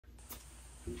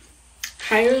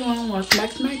Hi everyone, welcome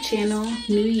back to my channel.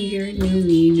 New year, new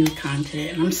me, new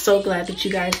content. I'm so glad that you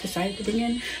guys decided to bring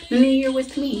in the new year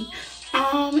with me.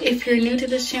 If you're new to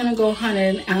this channel, go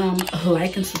ahead and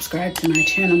like and subscribe to my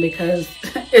channel because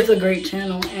it's a great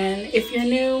channel. And if you're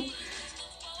new,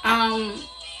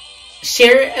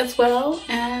 share it as well.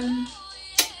 And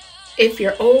if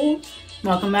you're old,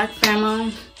 welcome back,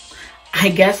 fam. I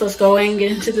guess let's go and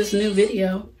get into this new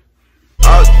video.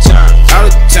 All the time, all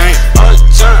the time, all the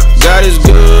time. God is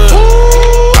good.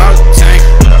 All the time,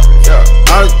 all the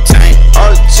time, all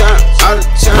the time, all the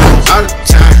time, all the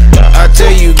time. I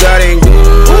tell you, God ain't good.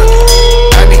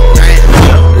 I be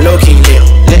lying, low key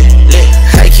lit,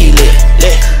 high key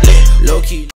lit, low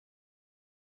key.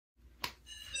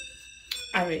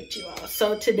 Alright, you all.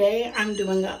 So today I'm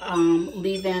doing a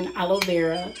leave-in aloe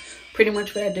vera. Pretty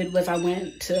much what I did was I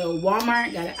went to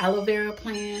Walmart, got an aloe vera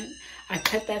plant. I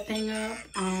cut that thing up,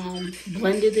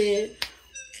 blended it,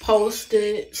 pulsed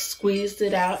it, squeezed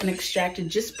it out, and extracted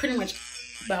just pretty much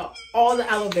about all the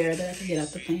aloe vera that I could get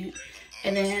out the plant.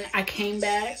 And then I came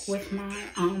back with my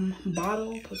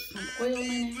bottle, put some oil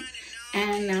in it,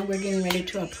 and now we're getting ready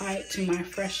to apply it to my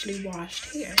freshly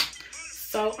washed hair.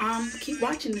 So keep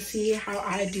watching to see how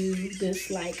I do this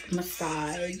like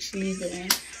massage leave-in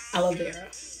aloe vera.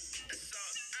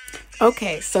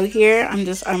 Okay, so here I'm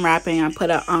just unwrapping. I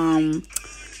put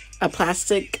a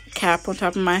plastic cap on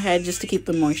top of my head just to keep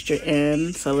the moisture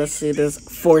in. So let's see this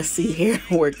 4C here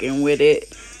working with it.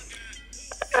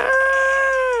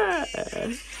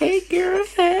 Hey girl,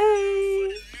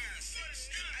 hey.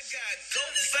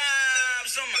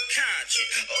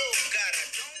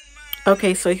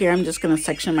 Okay, so here I'm just gonna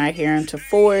section my hair into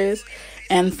 4s,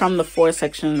 and from the 4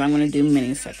 sections I'm gonna do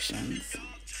mini sections.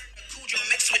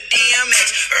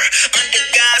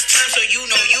 So you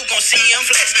know you gon' see him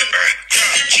flex.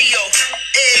 Geo,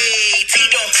 ayy, T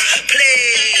don't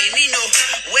play me no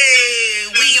way.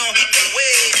 We on the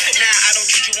way. Now I don't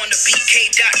do you on the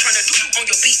BK dot, trying to do you on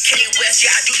your BK West.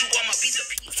 Yeah, I do you on my beats.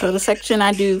 So the section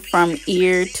I do from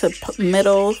ear to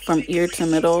middle, from ear to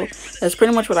middle, that's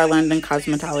pretty much what I learned in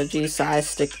cosmetology, so I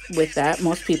stick with that.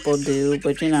 Most people do,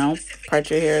 but you know, part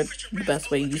your hair the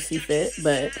best way you see fit,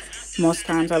 but most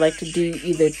times I like to do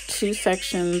either 2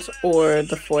 sections or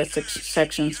the 4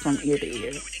 sections from ear to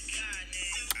ear.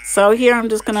 So here I'm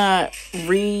just gonna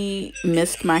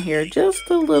re-mist my hair just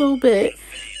a little bit.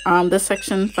 This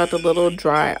section felt a little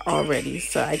dry already,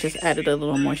 so I just added a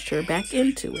little moisture back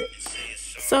into it.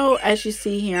 So as you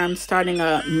see here, I'm starting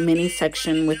a mini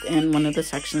section within one of the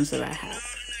sections that I have.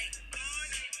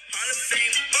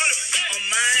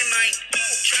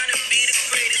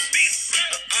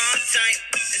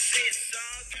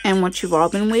 And what you've all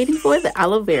been waiting for, the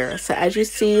aloe vera. So as you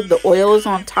see, the oil is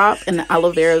on top and the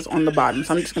aloe vera is on the bottom.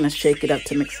 So I'm just going to shake it up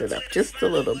to mix it up just a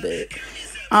little bit.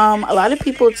 A lot of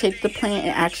people take the plant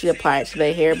and actually apply it to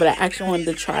their hair, but I actually wanted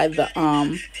to try the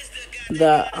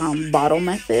bottle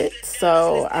method.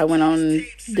 So I went on and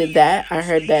did that. I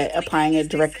heard that applying it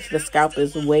directly to the scalp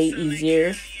is way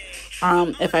easier.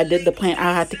 If I did the plant,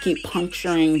 I'll have to keep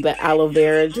puncturing the aloe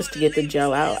vera just to get the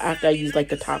gel out after I use like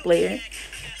the top layer.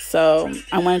 So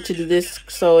I wanted to do this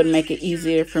so it'd make it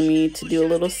easier for me to do a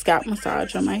little scalp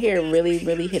massage on my hair.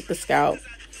 Really hit the scalp.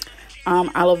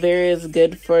 Aloe vera is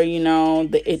good for, you know,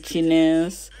 the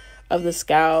itchiness of the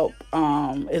scalp.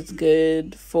 It's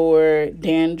good for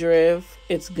dandruff.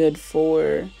 It's good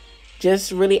for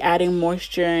just really adding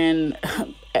moisture. And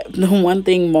the one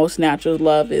thing most naturals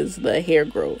love is the hair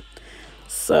growth.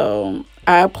 So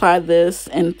I apply this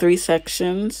in 3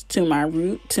 sections to my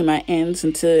root, to my ends,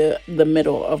 and to the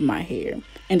middle of my hair,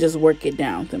 and just work it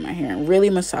down through my hair and really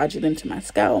massage it into my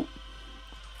scalp.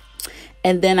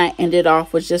 And then I end it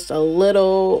off with just a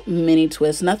little mini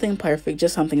twist, nothing perfect,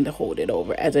 just something to hold it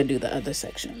over as I do the other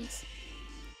sections.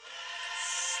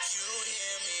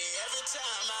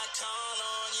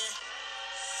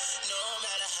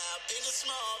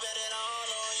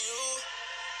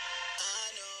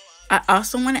 I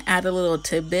also want to add a little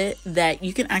tidbit that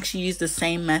you can actually use the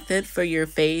same method for your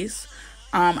face.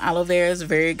 Aloe vera is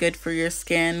very good for your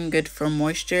skin, good for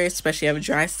moisture, especially if you have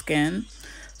dry skin.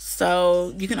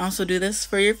 So you can also do this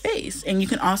for your face. And you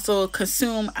can also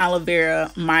consume aloe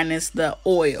vera minus the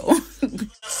oil.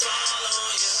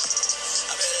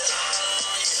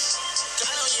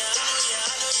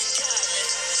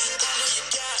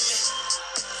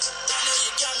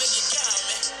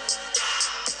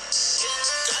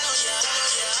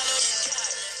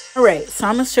 Alright, so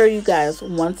I'm going to show you guys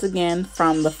once again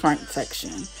from the front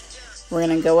section. We're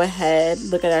going to go ahead,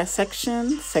 look at our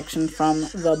section from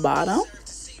the bottom.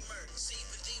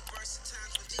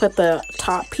 Put the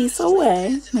top piece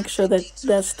away. Make sure that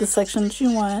that's the section that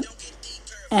you want.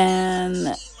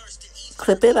 and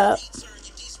clip it up.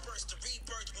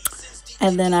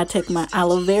 And then I take my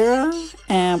aloe vera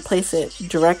and place it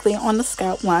directly on the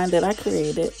scalp line that I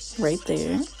created right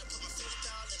there.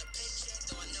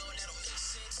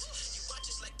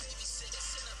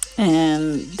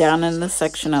 And down in the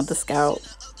section of the scalp,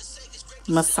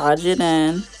 massage it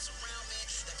in.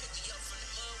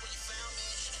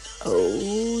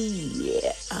 Oh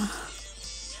yeah,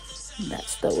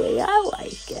 that's the way I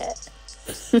like it.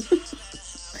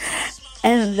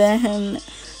 And then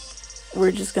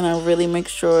we're just gonna really make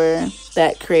sure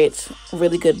that creates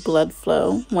really good blood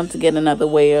flow. Once again, another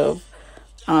way of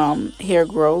hair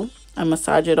growth. I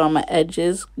massage it on my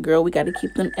edges. Girl, we got to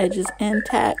keep them edges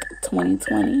intact.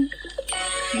 2020.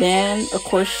 Then, of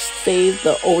course, save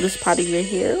the oldest part of your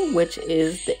hair, which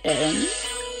is the end.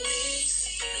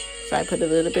 So I put a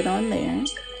little bit on there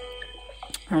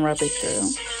and rub it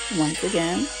through. Once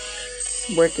again,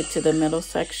 work it to the middle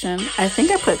section. I think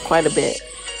I put quite a bit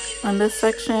on this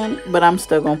section, but I'm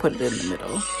still going to put it in the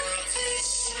middle.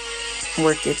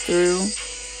 Work it through.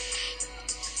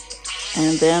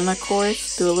 And then, of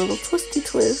course, do a little twisty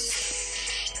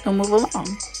twist and move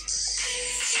along.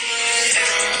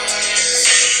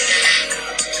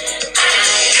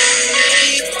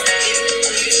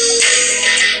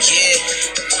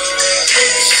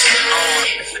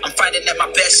 Finding that my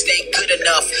best ain't good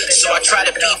enough, so I try to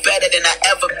be better than I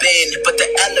ever been. But the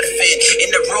elephant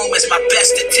in the room is my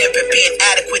best attempt at being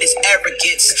adequate is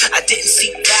arrogance. I didn't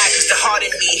seek God cause the heart in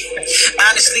me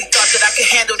honestly thought that I could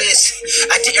handle this.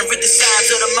 I didn't read the signs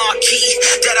of the marquee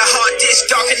that a heart this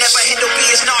dark and never handle me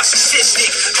as narcissistic.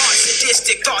 Heart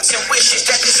sadistic thoughts and wishes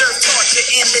that deserve torture,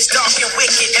 endless, dark and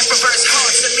wicked, and perverse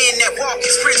hearts of men that walk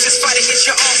as princes fight against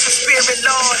your awesome spirit,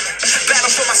 Lord.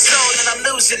 Battle for my soul and I'm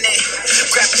losing it.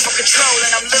 Grabbing for control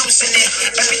and I'm losing it.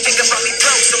 Everything about me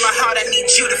broke, so my heart I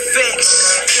need you to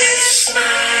fix. Kiss my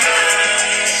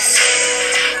eyes.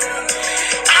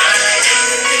 I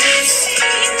miss you.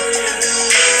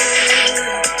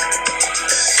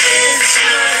 Kiss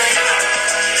my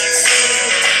eyes.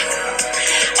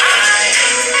 I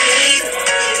need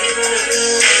you.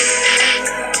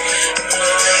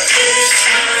 Kiss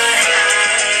my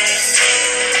eyes.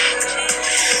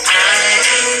 I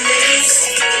miss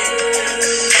you.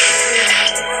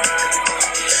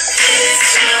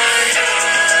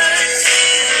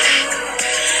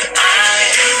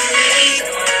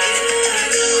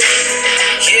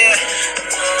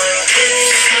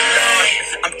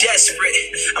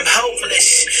 I'm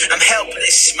hopeless, I'm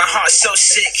helpless, my heart's so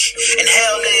sick, and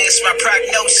hell is my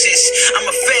prognosis.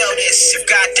 I'ma fail this if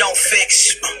God don't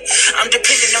fix. I'm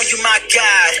depending on you, my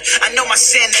God. I know my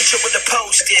sin nature will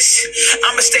oppose this.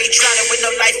 I'ma stay drowning with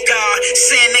no lifeguard.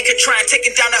 Sin ain't trying,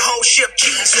 taking down the whole ship,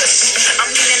 Jesus. I'm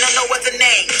leaning on no other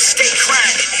name, stay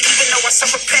grinding, even though I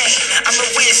suffer pain. I'ma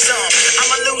win some,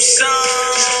 I'ma lose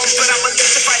some, but I'ma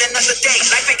live to fight another day.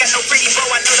 Life ain't got no pretty bow,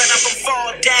 I know that I'm gonna fall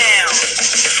down.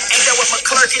 Ain't that what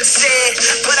McClurkin said?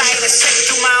 But I ain't a saint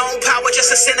through my own power,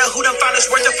 just a sinner who done found his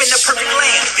worth up in the perfect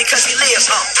land. Because he lives,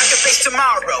 I can face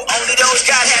tomorrow. Only those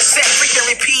God has set free can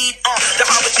repeat. The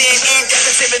heart within and death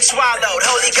has been swallowed.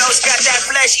 Holy Ghost got that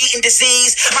flesh-eating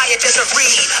disease. Maya doesn't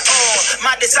read.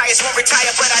 My desires won't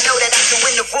retire, but I know that I can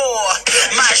win the war.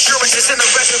 My assurance is in the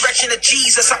resurrection of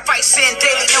Jesus. I fight sin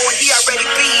daily, knowing he already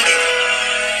beat it.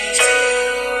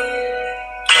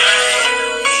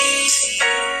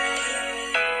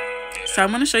 So I'm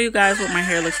going to show you guys what my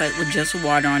hair looks like with just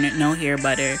water on it, no hair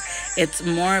butter. It's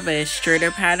more of a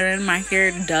straighter pattern. My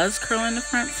hair does curl in the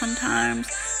front sometimes,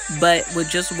 but with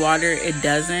just water it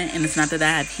doesn't. And it's not that I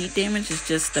have heat damage, it's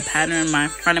just the pattern in my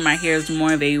front of my hair is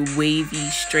more of a wavy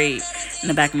straight in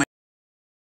the back of my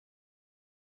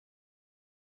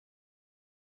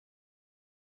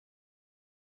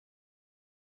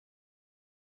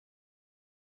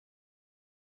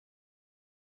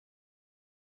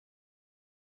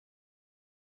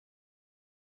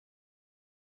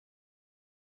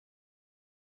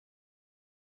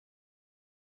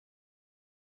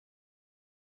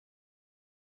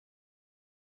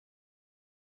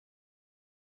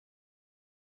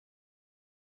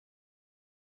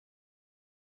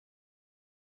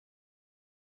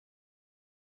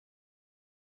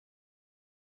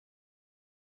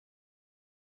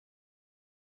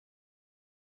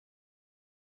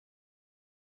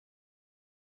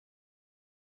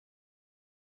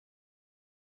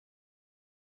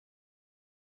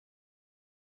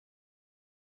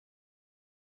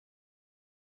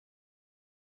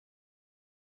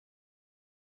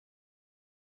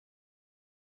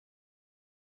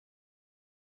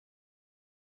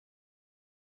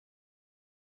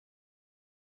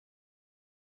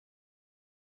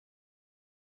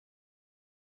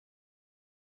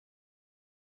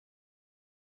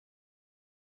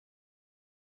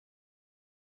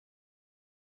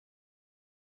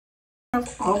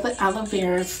Of all the aloe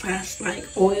vera slash like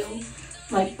oil,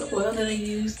 like the oil that I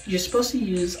use, you're supposed to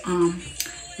use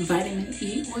vitamin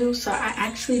E oil. So I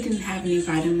actually didn't have any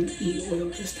vitamin E oil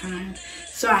this time.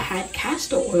 So I had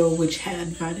castor oil, which had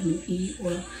vitamin E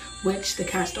oil, which the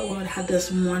castor oil had this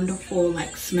wonderful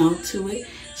like smell to it.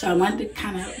 So I wanted to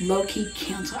kind of low-key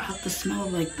cancel out the smell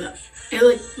of like it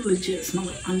like legit smell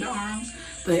like underarms,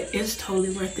 but it's totally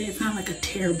worth it. It's not like a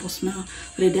terrible smell,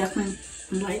 but it definitely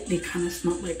lightly kind of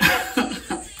smell like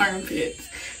armpits.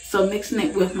 So mixing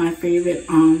it with my favorite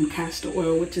castor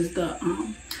oil, which is the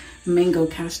mango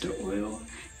castor oil,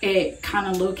 it kind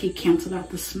of low-key canceled out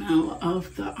the smell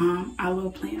of the aloe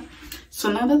plant.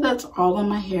 So now that that's all in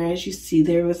my hair, as you see,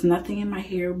 there was nothing in my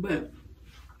hair but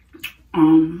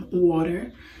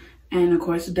water, and of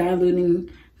course diluting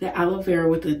the aloe vera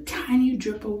with a tiny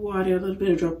drip of water, a little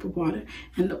bit of drip of water,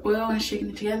 and the oil, and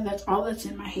shaking it together. That's all that's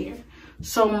in my hair.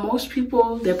 So most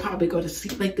people, they'll probably go to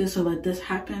sleep like this or let this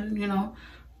happen, you know,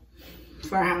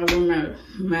 for however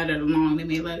matter long they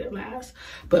may let it last.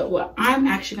 But what I'm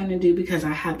actually going to do, because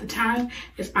I have the time,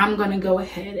 is I'm going to go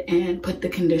ahead and put the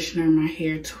conditioner in my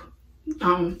hair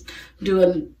to do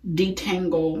a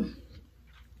detangle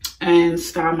and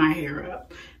style my hair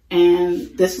up.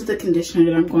 And this is the conditioner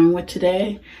that I'm going with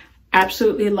today.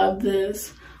 Absolutely love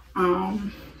this.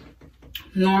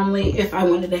 Normally, if I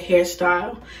wanted a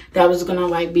hairstyle that was gonna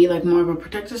like be like more of a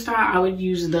protective style, I would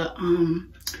use the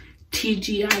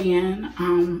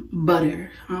ℓικє butter.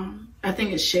 I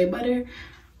think it's shea butter,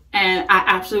 and I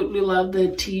absolutely love the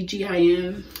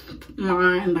ℓικє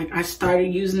line. Like I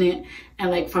started using it, and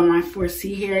like for my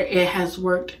 4C hair, it has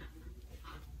worked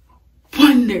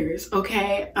wonders.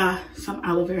 Okay, some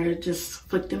aloe vera just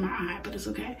flicked in my eye, but it's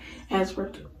okay. It has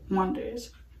worked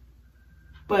wonders.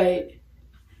 But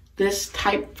this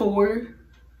type 4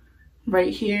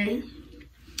 right here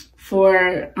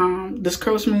for this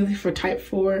curl smoothie for type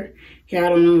 4 here, I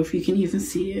don't know if you can even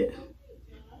see it.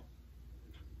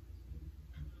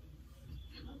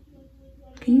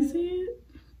 Can you see it?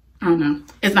 I don't know,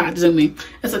 it's not zooming.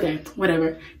 It's okay,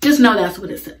 whatever, just know that's what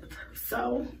it says.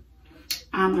 So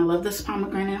I love this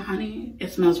pomegranate honey.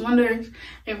 It smells wonders.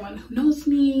 Everyone who knows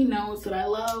me knows that I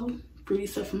love fruity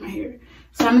stuff in my hair.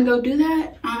 So I'm gonna go do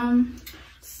that.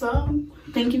 So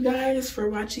thank you guys for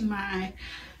watching my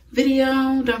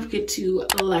video. Don't forget to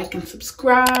like and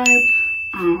subscribe.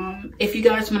 If you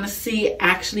guys want to see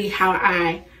actually how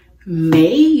I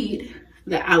made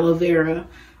the aloe vera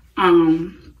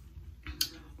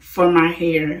for my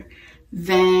hair,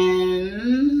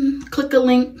 then click a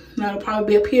link that'll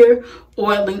probably be up here,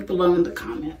 or a link below in the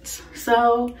comments.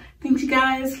 So thanks you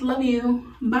guys, love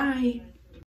you, bye.